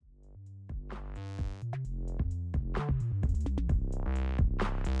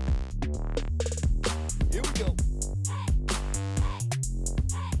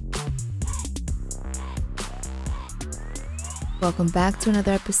Welcome back to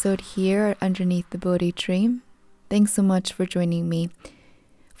another episode here at Underneath the Bodhi Tree. Thanks so much for joining me.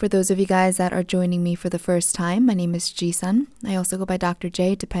 For those of you guys that are joining me for the first time, my name is Ji-sun. I also go by Dr.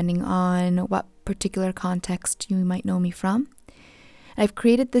 J, depending on what particular context you might know me from. I've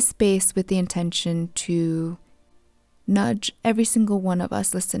created this space with the intention to nudge every single one of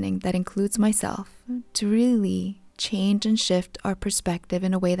us listening, that includes myself, to really change and shift our perspective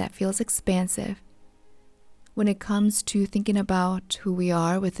in a way that feels expansive when it comes to thinking about who we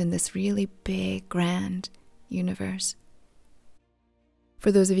are within this really big, grand universe. For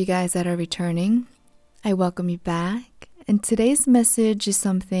those of you guys that are returning, I welcome you back. And today's message is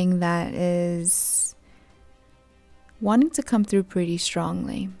something that is wanting to come through pretty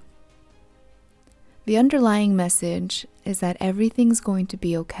strongly. The underlying message is that everything's going to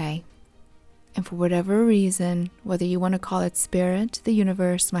be okay. And for whatever reason, whether you want to call it spirit, the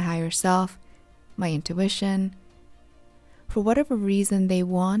universe, my higher self, my intuition, for whatever reason, they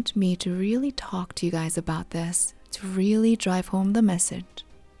want me to really talk to you guys about this, to really drive home the message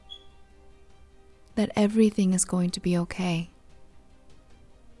that everything is going to be okay.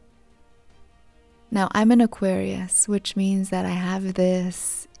 Now, I'm an Aquarius, which means that I have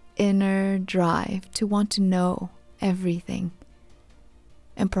this inner drive to want to know everything.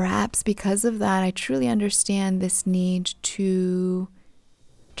 And perhaps because of that, I truly understand this need to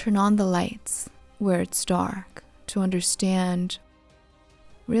turn on the lights where it's dark, to understand,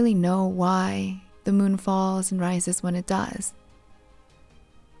 really know why the moon falls and rises when it does.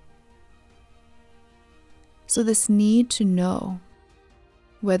 So this need to know,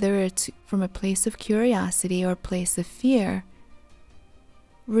 whether it's from a place of curiosity or a place of fear,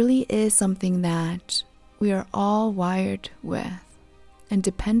 really is something that we are all wired with. And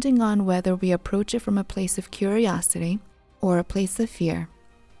depending on whether we approach it from a place of curiosity or a place of fear,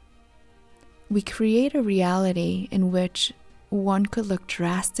 we create a reality in which one could look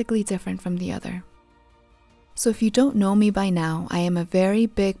drastically different from the other. So if you don't know me by now, I am a very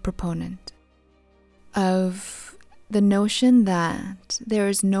big proponent of the notion that there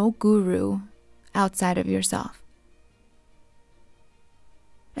is no guru outside of yourself.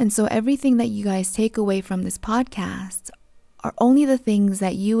 And so everything that you guys take away from this podcast are only the things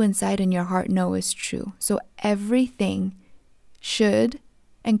that you inside in your heart know is true. So everything should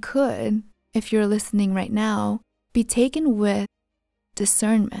and could, if you're listening right now, be taken with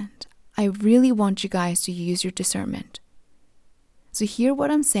discernment. I really want you guys to use your discernment. So hear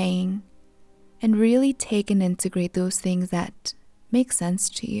what I'm saying and really take and integrate those things that make sense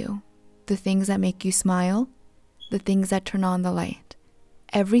to you. The things that make you smile, the things that turn on the light.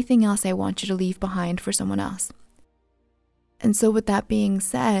 Everything else I want you to leave behind for someone else. And so with that being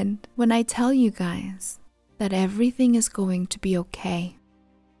said, when I tell you guys that everything is going to be okay,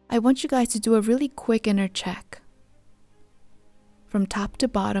 I want you guys to do a really quick inner check. From top to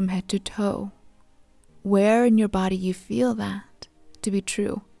bottom, head to toe. Where in your body you feel that to be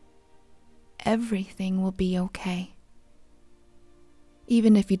true. Everything will be okay.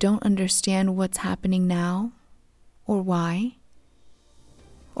 Even if you don't understand what's happening now or why.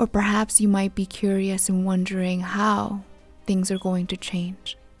 Or perhaps you might be curious and wondering how things are going to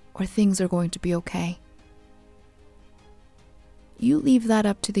change or things are going to be okay. You leave that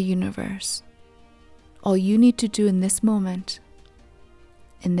up to the universe. All you need to do in this moment,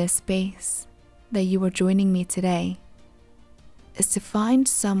 in this space that you are joining me today, is to find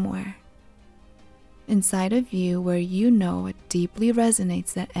somewhere inside of you where you know it deeply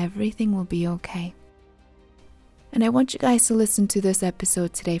resonates that everything will be okay. And I want you guys to listen to this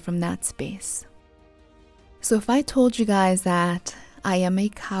episode today from that space. So if I told you guys that I am a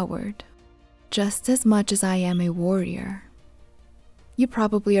coward just as much as I am a warrior, you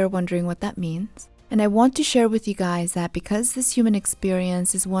probably are wondering what that means. And I want to share with you guys that because this human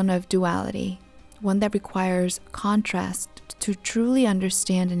experience is one of duality, one that requires contrast to truly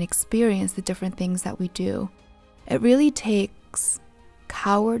understand and experience the different things that we do, it really takes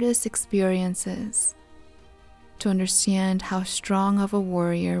cowardice experiences to understand how strong of a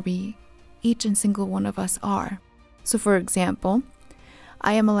warrior we, each and single one of us, are. So for example,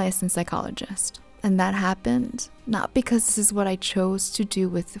 I am a licensed psychologist. And that happened not because this is what I chose to do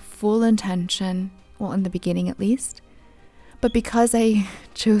with full intention, well, in the beginning at least, but because I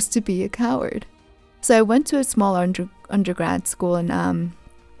chose to be a coward. So I went to a small undergrad school in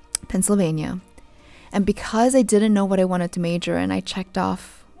Pennsylvania. And because I didn't know what I wanted to major in, I checked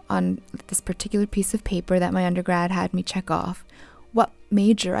off on this particular piece of paper that my undergrad had me check off what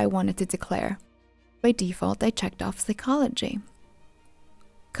major I wanted to declare. By default, I checked off psychology.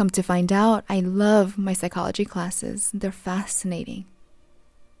 Come to find out, I love my psychology classes. They're fascinating.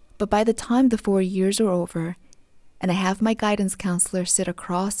 But by the time the 4 years are over, And I have my guidance counselor sit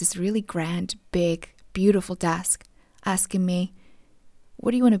across this really grand, big, beautiful desk, asking me,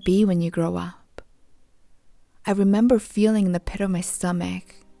 "What do you want to be when you grow up?" I remember feeling in the pit of my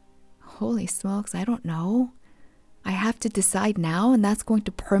stomach, holy smokes, I don't know. I have to decide now, and that's going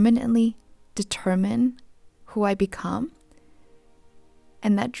to permanently determine who I become.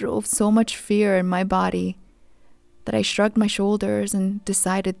 And that drove so much fear in my body that I shrugged my shoulders and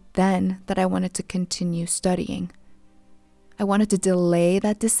decided then that I wanted to continue studying. I wanted to delay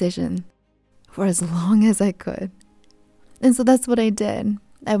that decision for as long as I could. And so that's what I did.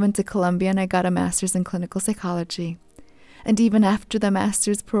 I went to Columbia and I got a master's in clinical psychology. And even after the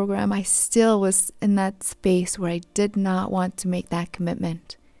master's program, I still was in that space where I did not want to make that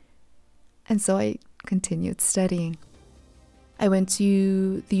commitment. And so I continued studying. I went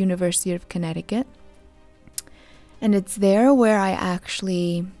to the University of Connecticut, and it's there where I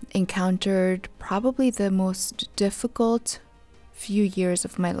actually encountered probably the most difficult few years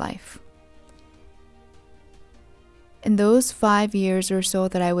of my life. In those 5 years or so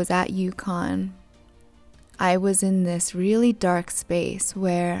that I was at UConn, I was in this really dark space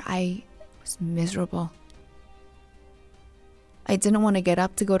where I was miserable. I didn't want to get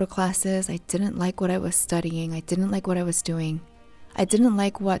up to go to classes. I didn't like what I was studying. I didn't like what I was doing. I didn't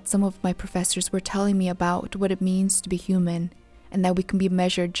like what some of my professors were telling me about what it means to be human and that we can be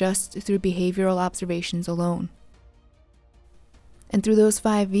measured just through behavioral observations alone. And through those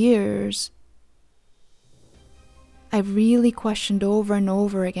 5 years, I really questioned over and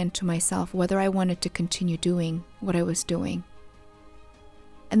over again to myself whether I wanted to continue doing what I was doing.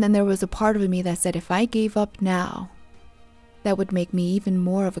 And then there was a part of me that said if I gave up now, that would make me even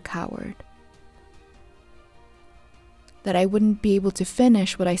more of a coward. That I wouldn't be able to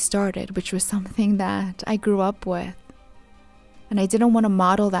finish what I started, which was something that I grew up with. And I didn't want to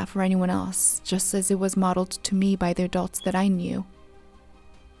model that for anyone else, just as it was modeled to me by the adults that I knew.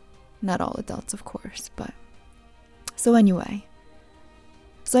 Not all adults, of course, but... So anyway,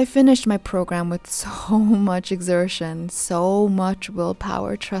 I finished my program with so much exertion, so much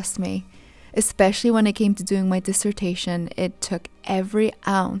willpower, trust me. Especially when it came to doing my dissertation, it took every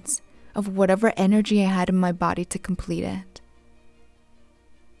ounce of whatever energy I had in my body to complete it.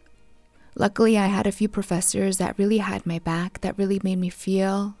 Luckily, I had a few professors that really had my back, that really made me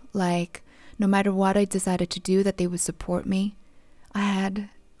feel like no matter what I decided to do, that they would support me. I had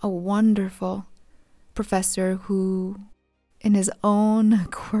a wonderful professor who, in his own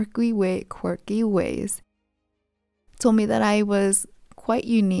quirky ways, told me that I was quite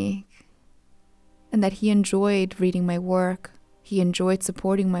unique and that he enjoyed reading my work. He enjoyed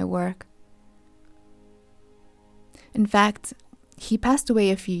supporting my work. In fact, he passed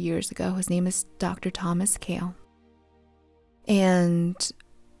away a few years ago. His name is Dr. Thomas Kale. And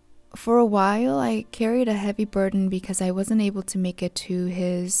for a while, I carried a heavy burden because I wasn't able to make it to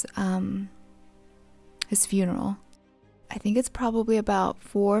his funeral. I think it's probably about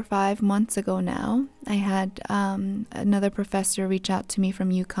 4 or 5 months ago now. I had another professor reach out to me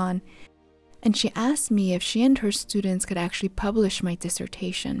from UConn, and she asked me if she and her students could actually publish my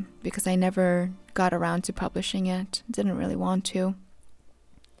dissertation because I never got around to publishing it. Didn't really want to.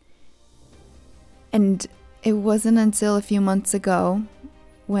 And it wasn't until a few months ago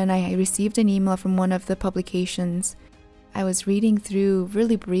when I received an email from one of the publications. I was reading through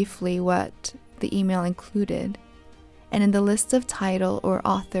really briefly what the email included. And in the list of title or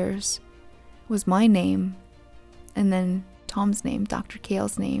authors was my name and then Tom's name, Dr.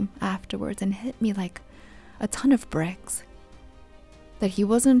 Kale's name afterwards, and hit me like a ton of bricks that he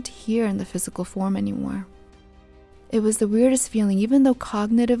wasn't here in the physical form anymore. It was the weirdest feeling, even though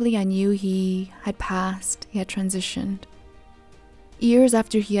cognitively I knew he had passed, he had transitioned. Years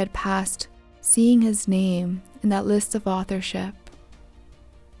after he had passed, seeing his name in that list of authorship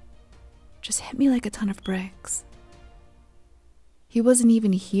just hit me like a ton of bricks. He wasn't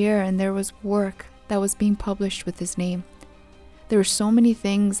even here, and there was work that was being published with his name. There were so many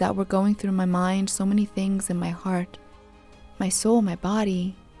things that were going through my mind, so many things in my heart. My soul, my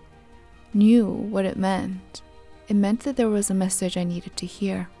body knew what it meant. It meant that there was a message I needed to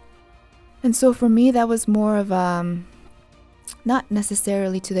hear. And so for me, that was more of not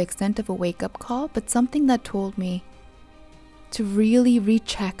necessarily to the extent of a wake-up call, but something that told me to really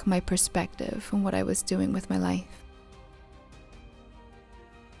recheck my perspective on what I was doing with my life.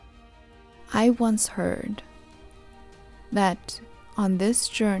 I once heard that on this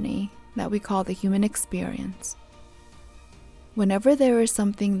journey that we call the human experience, whenever there is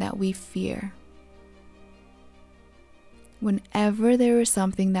something that we fear, whenever there is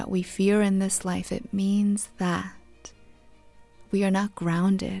something that we fear in this life, it means that we are not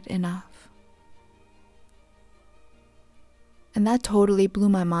grounded enough. And that totally blew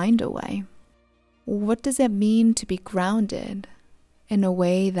my mind away. What does it mean to be grounded in a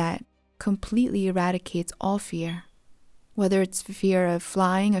way that completely eradicates all fear? Whether it's fear of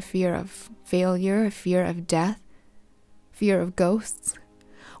flying, a fear of failure, a fear of death, fear of ghosts,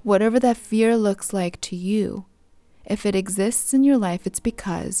 whatever that fear looks like to you, if it exists in your life, it's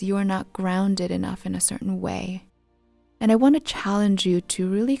because you are not grounded enough in a certain way. And I want to challenge you to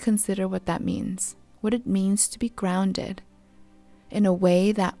really consider what that means, what it means to be grounded in a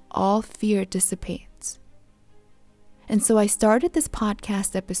way that all fear dissipates. And so I started this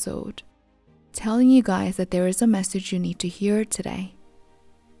podcast episode telling you guys that there is a message you need to hear today,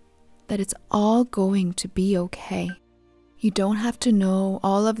 that it's all going to be okay. You don't have to know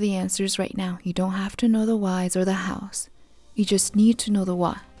all of the answers right now. You don't have to know the whys or the hows. You just need to know the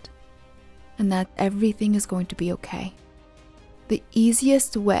what, and that everything is going to be okay. The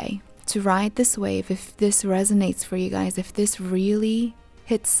easiest way to ride this wave, if this resonates for you guys, if this really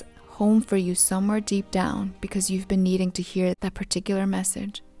hits home for you somewhere deep down because you've been needing to hear that particular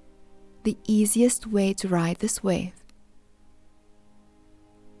message, the easiest way to ride this wave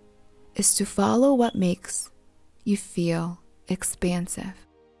is to follow what makes you feel expansive.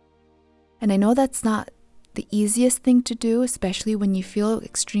 And I know that's not the easiest thing to do, especially when you feel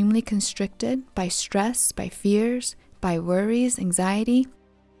extremely constricted by stress, by fears, by worries, anxiety.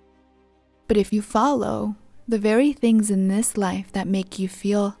 But if you follow the very things in this life that make you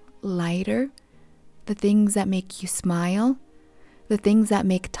feel lighter, the things that make you smile, the things that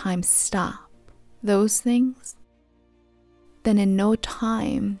make time stop, those things, then in no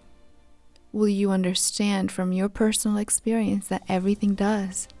time will you understand from your personal experience that everything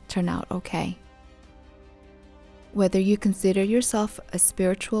does turn out okay. Whether you consider yourself a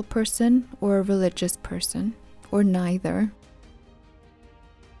spiritual person or a religious person, or neither,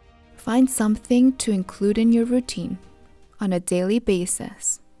 find something to include in your routine on a daily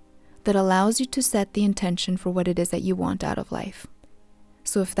basis that allows you to set the intention for what it is that you want out of life.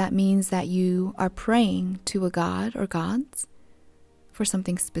 So if that means that you are praying to a god or gods for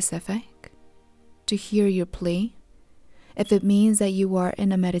something specific, to hear your plea, if it means that you are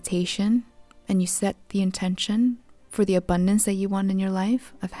in a meditation and you set the intention for the abundance that you want in your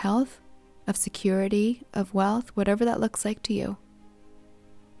life, of health, of security, of wealth, whatever that looks like to you.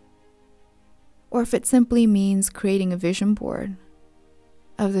 Or if it simply means creating a vision board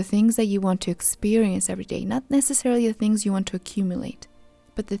of the things that you want to experience every day, not necessarily the things you want to accumulate,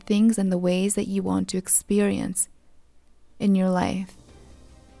 but the things and the ways that you want to experience in your life.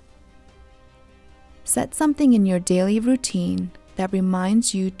 Set something in your daily routine that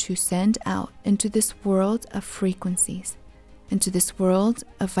reminds you to send out into this world of frequencies, into this world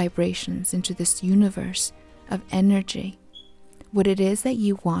of vibrations, into this universe of energy, what it is that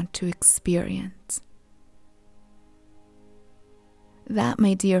you want to experience. That,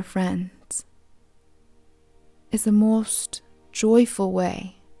 my dear friends, is the most joyful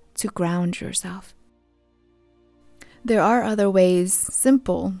way to ground yourself. There are other ways,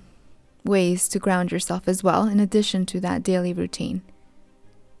 simple ways to ground yourself as well, in addition to that daily routine.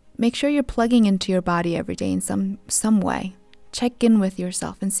 Make sure you're plugging into your body every day in some way. Check in with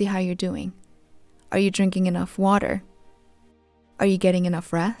yourself and see how you're doing. Are you drinking enough water? Are you getting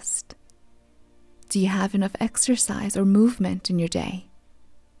enough rest? Do you have enough exercise or movement in your day?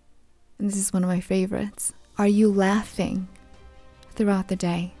 And this is one of my favorites. Are you laughing throughout the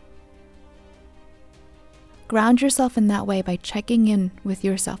day? Ground yourself in that way by checking in with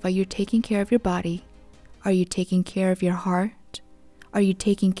yourself. Are you taking care of your body? Are you taking care of your heart? Are you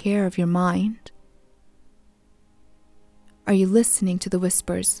taking care of your mind? Are you listening to the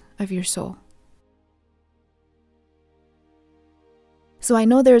whispers of your soul? So I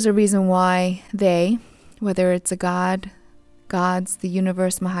know there's a reason why they, whether it's a god, gods, the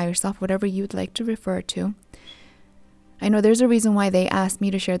universe, my higher self, whatever you would like to refer to, I know there's a reason why they asked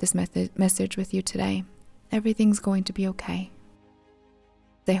me to share this message with you today. Everything's going to be okay.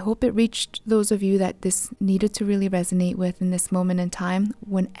 I hope it reached those of you that this needed to really resonate with in this moment in time,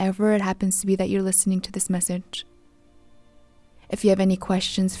 whenever it happens to be that you're listening to this message. If you have any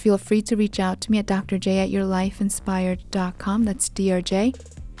questions, feel free to reach out to me at drj@yourlifeinspired.com. That's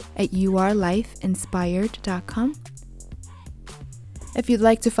drj@yourlifeinspired.com. If you'd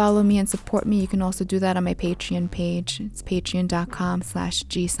like to follow me and support me, you can also do that on my Patreon page. It's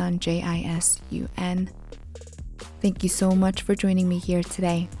patreon.com/jisun, Jisun. Thank you so much for joining me here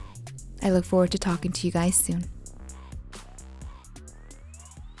today. I look forward to talking to you guys soon.